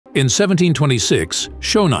In 1726,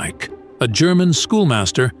 Schoneich, a German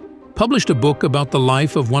schoolmaster, published a book about the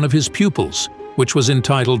life of one of his pupils, which was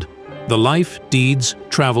entitled The Life, Deeds,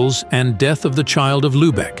 Travels, and Death of the Child of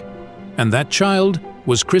Lübeck, and that child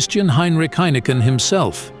was Christian Heinrich Heineken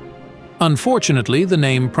himself. Unfortunately, the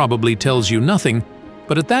name probably tells you nothing,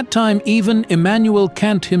 but at that time even Emmanuel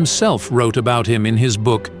Kant himself wrote about him in his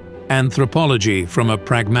book Anthropology from a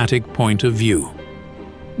Pragmatic Point of View.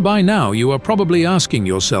 By now you are probably asking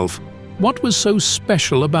yourself, what was so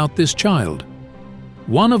special about this child?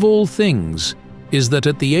 One of all things is that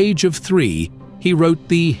at the age of 3, he wrote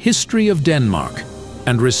the History of Denmark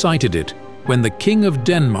and recited it when the King of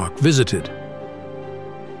Denmark visited.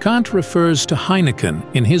 Kant refers to Heineken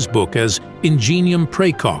in his book as ingenium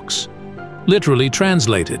praecox, literally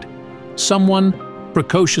translated, someone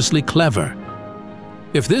precociously clever.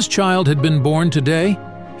 If this child had been born today,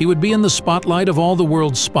 he would be in the spotlight of all the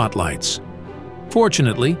world's spotlights.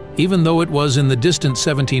 Fortunately, even though it was in the distant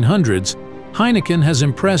 1700s, Heineken has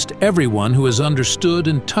impressed everyone who has understood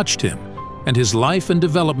and touched him, and his life and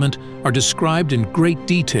development are described in great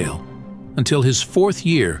detail, until his 4th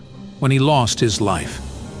year, when he lost his life.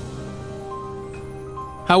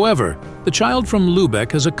 However, the child from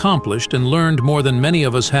Lübeck has accomplished and learned more than many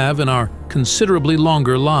of us have in our considerably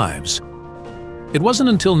longer lives. It wasn't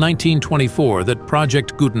until 1924 that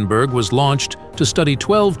Project Gutenberg was launched to study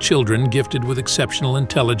 12 children gifted with exceptional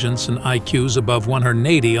intelligence and IQs above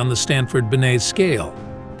 180 on the Stanford-Binet scale.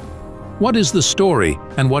 What is the story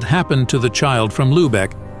and what happened to the child from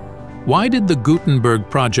Lübeck? Why did the Gutenberg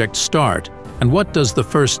project start, and what does the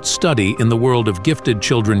first study in the world of gifted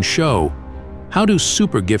children show? How do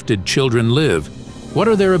super-gifted children live? What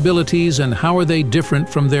are their abilities and how are they different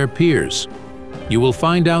from their peers? You will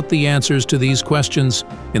find out the answers to these questions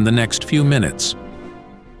in the next few minutes.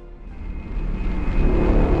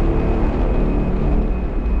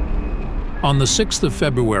 On the 6th of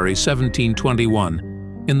February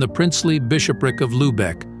 1721, in the princely bishopric of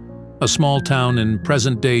Lübeck, a small town in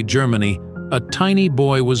present-day Germany, a tiny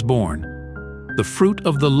boy was born, the fruit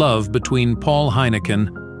of the love between Paul Heineken,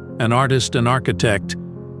 an artist and architect,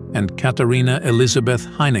 and Katharina Elisabeth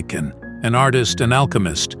Heineken, an artist and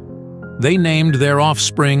alchemist. They named their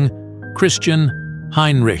offspring Christian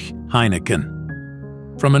Heinrich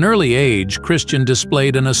Heineken. From an early age, Christian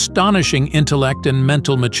displayed an astonishing intellect and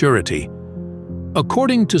mental maturity.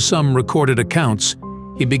 According to some recorded accounts,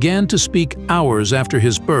 he began to speak hours after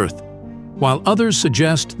his birth, while others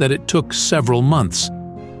suggest that it took several months.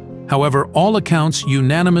 However, all accounts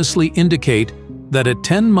unanimously indicate that at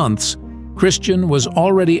 10 months, Christian was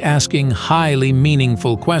already asking highly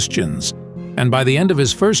meaningful questions, and by the end of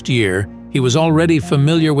his 1st year, he was already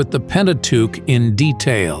familiar with the Pentateuch in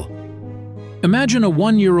detail. Imagine a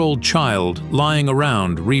 1-year-old child lying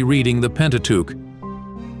around rereading the Pentateuch.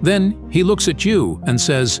 Then he looks at you and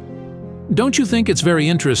says, "Don't you think it's very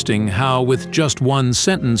interesting how with just one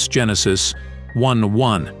sentence Genesis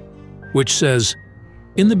 1:1, which says,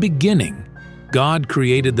 'In the beginning, God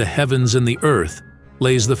created the heavens and the earth,'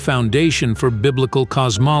 lays the foundation for biblical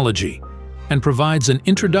cosmology, and provides an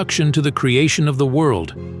introduction to the creation of the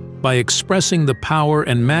world by expressing the power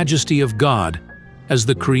and majesty of God as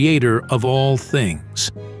the creator of all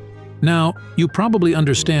things." Now, you probably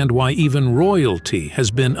understand why even royalty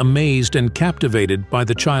has been amazed and captivated by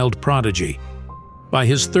the child prodigy. By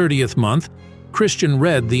his 30th month, Christian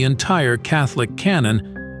read the entire Catholic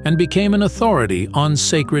canon and became an authority on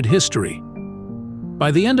sacred history.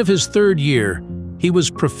 By the end of his 3rd year, he was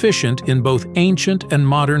proficient in both ancient and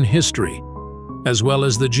modern history, as well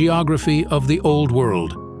as the geography of the Old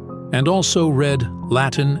World, and also read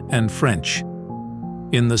Latin and French.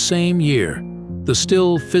 In the same year, the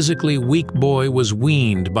still physically weak boy was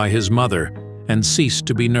weaned by his mother and ceased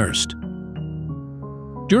to be nursed.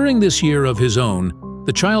 During this year of his own,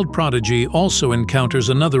 the child prodigy also encounters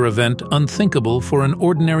another event unthinkable for an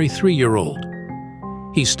ordinary 3-year-old.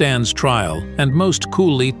 He stands trial and most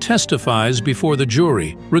coolly testifies before the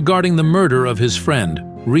jury regarding the murder of his friend,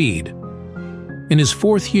 Reed. In his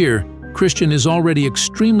 4th year, Christian is already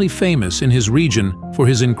extremely famous in his region for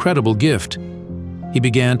his incredible gift. He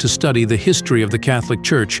began to study the history of the Catholic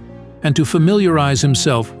Church and to familiarize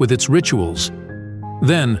himself with its rituals.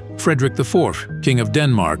 Then, Frederick IV, King of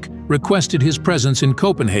Denmark, requested his presence in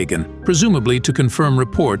Copenhagen, presumably to confirm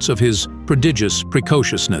reports of his prodigious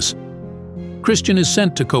precociousness. Christian is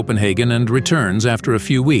sent to Copenhagen and returns after a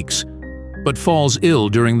few weeks, but falls ill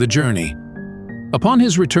during the journey. Upon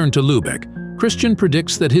his return to Lübeck, Christian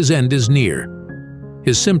predicts that his end is near.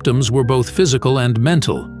 His symptoms were both physical and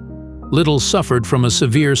mental. Little suffered from a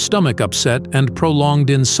severe stomach upset and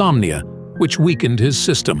prolonged insomnia, which weakened his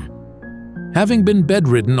system. having been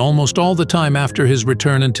bedridden almost all the time after his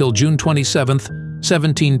return until June 27,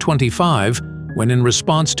 1725, when in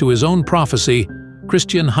response to his own prophecy,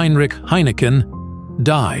 Christian Heinrich Heineken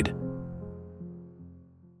died.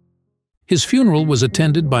 His funeral was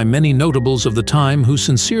attended by many notables of the time who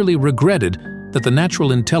sincerely regretted that the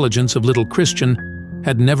natural intelligence of little Christian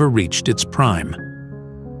had never reached its prime.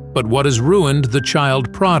 But what has ruined the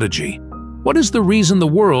child prodigy? What is the reason the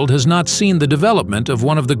world has not seen the development of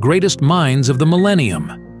one of the greatest minds of the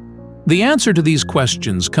millennium? The answer to these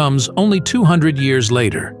questions comes only 200 years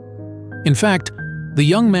later. In fact, the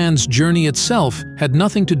young man's journey itself had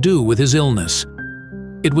nothing to do with his illness.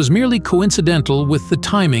 It was merely coincidental with the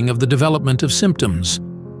timing of the development of symptoms.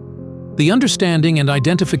 The understanding and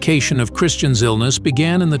identification of Christian's illness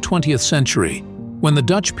began in the 20th century, when the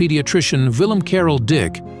Dutch pediatrician Willem Karel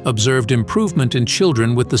Dick observed improvement in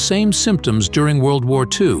children with the same symptoms during World War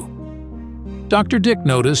II. Dr. Dick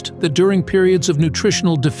noticed that during periods of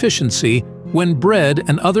nutritional deficiency, when bread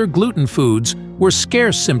and other gluten foods were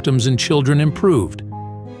scarce, symptoms in children improved.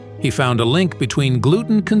 He found a link between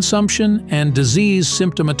gluten consumption and disease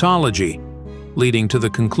symptomatology, leading to the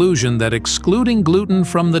conclusion that excluding gluten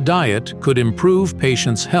from the diet could improve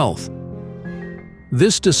patients' health.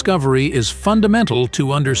 This discovery is fundamental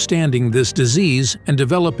to understanding this disease and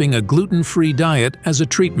developing a gluten-free diet as a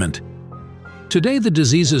treatment. Today, the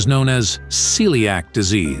disease is known as celiac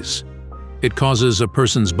disease. It causes a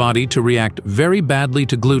person's body to react very badly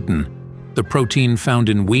to gluten, the protein found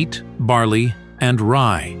in wheat, barley, and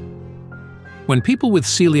rye. When people with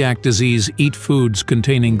celiac disease eat foods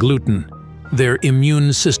containing gluten, their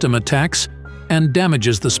immune system attacks and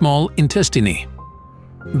damages the small intestine.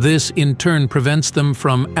 This in turn prevents them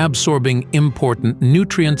from absorbing important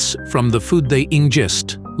nutrients from the food they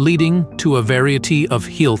ingest, leading to a variety of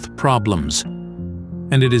health problems.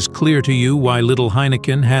 And it is clear to you why little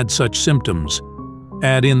Heineken had such symptoms.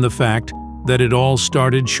 Add in the fact that it all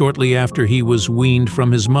started shortly after he was weaned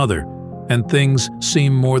from his mother, and things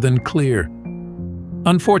seem more than clear.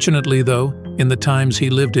 Unfortunately, though, in the times he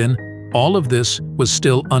lived in, all of this was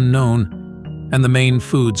still unknown, and the main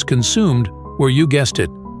foods consumed were, you guessed it,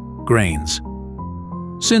 grains.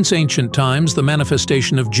 Since ancient times, the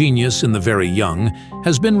manifestation of genius in the very young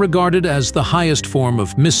has been regarded as the highest form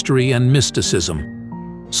of mystery and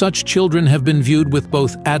mysticism. Such children have been viewed with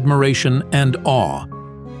both admiration and awe.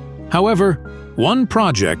 However, one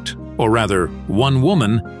project, or rather one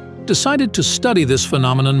woman, decided to study this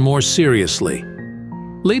phenomenon more seriously.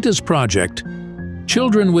 Leta's project,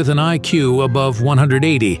 children with an IQ above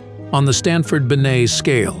 180 on the Stanford-Binet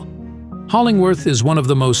scale. Hollingworth is one of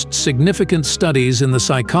the most significant studies in the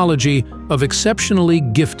psychology of exceptionally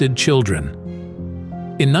gifted children.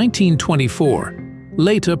 In 1924,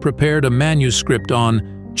 Leta prepared a manuscript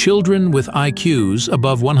on children with IQs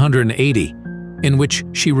above 180, in which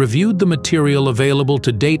she reviewed the material available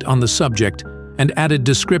to date on the subject and added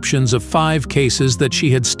descriptions of 5 cases that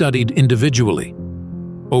she had studied individually.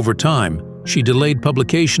 Over time, she delayed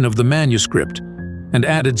publication of the manuscript and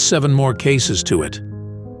added 7 more cases to it.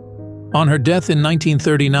 On her death in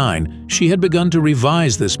 1939, she had begun to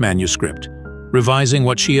revise this manuscript, revising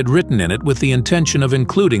what she had written in it with the intention of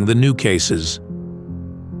including the new cases.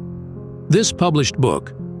 This published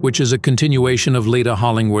book, which is a continuation of Leta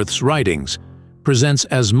Hollingworth's writings, presents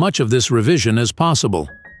as much of this revision as possible.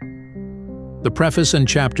 The preface and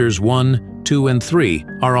chapters 1, 2, and 3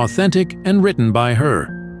 are authentic and written by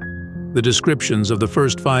her. The descriptions of the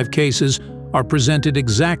first 5 cases are presented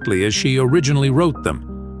exactly as she originally wrote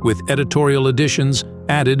them, with editorial additions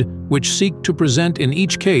added which seek to present in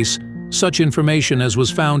each case such information as was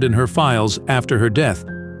found in her files after her death,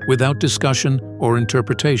 without discussion or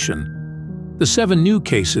interpretation. The 7 new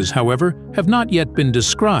cases, however, have not yet been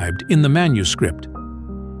described in the manuscript.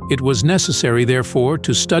 It was necessary, therefore,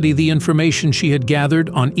 to study the information she had gathered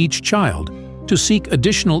on each child, to seek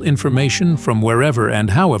additional information from wherever and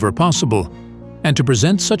however possible, and to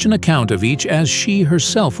present such an account of each as she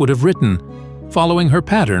herself would have written, following her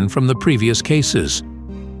pattern from the previous cases.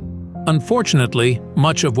 Unfortunately,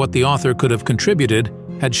 much of what the author could have contributed,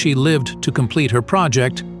 had she lived to complete her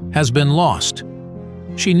project, has been lost.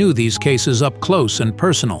 She knew these cases up close and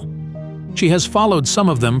personal. She has followed some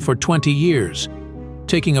of them for 20 years,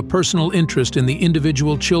 taking a personal interest in the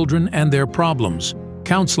individual children and their problems,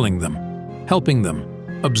 counseling them, helping them,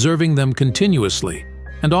 observing them continuously,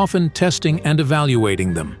 and often testing and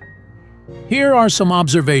evaluating them. Here are some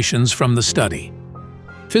observations from the study.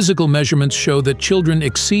 Physical measurements show that children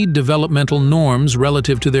exceed developmental norms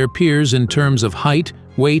relative to their peers in terms of height,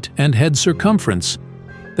 weight, and head circumference.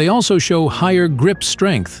 They also show higher grip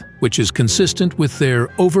strength, which is consistent with their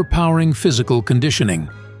overpowering physical conditioning.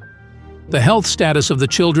 The health status of the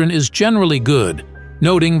children is generally good,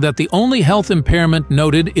 noting that the only health impairment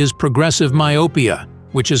noted is progressive myopia,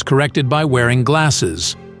 which is corrected by wearing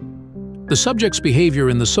glasses. The subject's behavior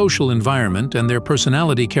in the social environment and their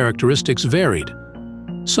personality characteristics varied.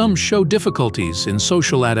 Some show difficulties in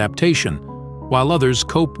social adaptation, while others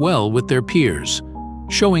cope well with their peers,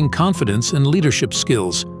 showing confidence and leadership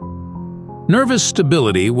skills. Nervous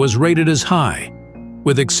stability was rated as high,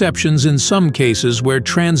 with exceptions in some cases where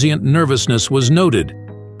transient nervousness was noted,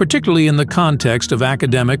 particularly in the context of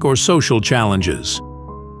academic or social challenges.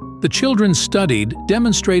 The children studied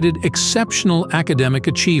demonstrated exceptional academic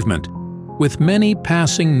achievement, with many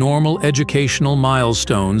passing normal educational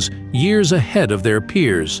milestones years ahead of their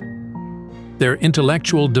peers. Their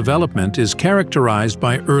intellectual development is characterized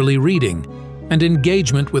by early reading and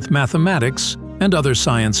engagement with mathematics and other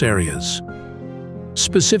science areas.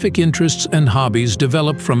 Specific interests and hobbies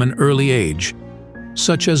develop from an early age,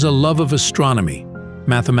 such as a love of astronomy,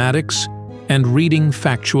 mathematics, and reading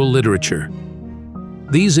factual literature.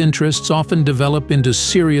 These interests often develop into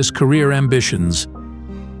serious career ambitions.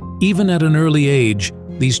 Even at an early age,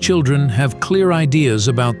 these children have clear ideas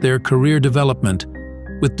about their career development,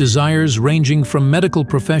 with desires ranging from medical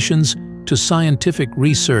professions to scientific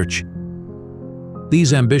research.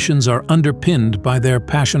 These ambitions are underpinned by their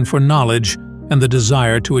passion for knowledge and the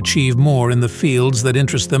desire to achieve more in the fields that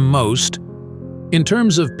interest them most. In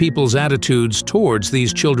terms of people's attitudes towards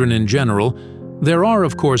these children in general, there are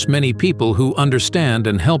of course many people who understand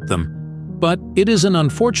and help them, but it is an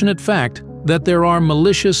unfortunate fact that there are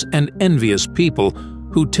malicious and envious people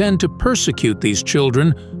who tend to persecute these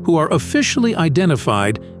children who are officially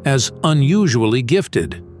identified as unusually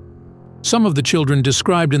gifted. Some of the children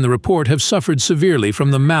described in the report have suffered severely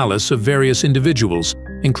from the malice of various individuals,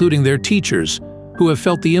 including their teachers, who have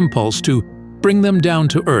felt the impulse to bring them down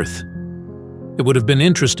to earth. It would have been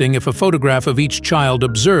interesting if a photograph of each child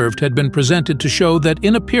observed had been presented to show that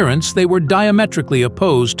in appearance they were diametrically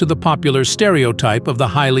opposed to the popular stereotype of the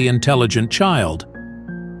highly intelligent child.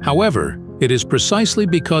 However, it is precisely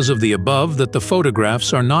because of the above that the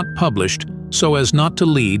photographs are not published so as not to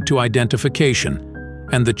lead to identification,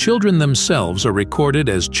 and the children themselves are recorded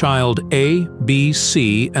as child A, B,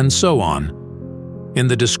 C, and so on. In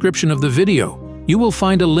the description of the video, you will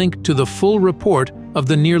find a link to the full report of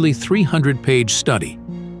the nearly 300-page study.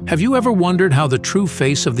 Have you ever wondered how the true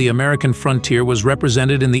face of the American frontier was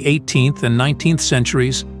represented in the 18th and 19th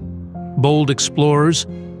centuries? Bold explorers,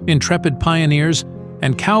 intrepid pioneers,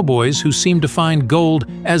 and cowboys who seemed to find gold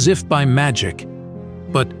as if by magic.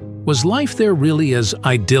 But was life there really as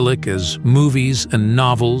idyllic as movies and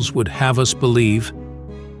novels would have us believe?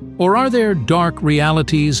 Or are there dark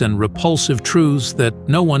realities and repulsive truths that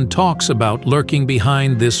no one talks about lurking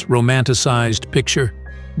behind this romanticized picture?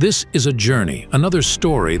 This is a journey, another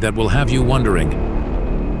story that will have you wondering,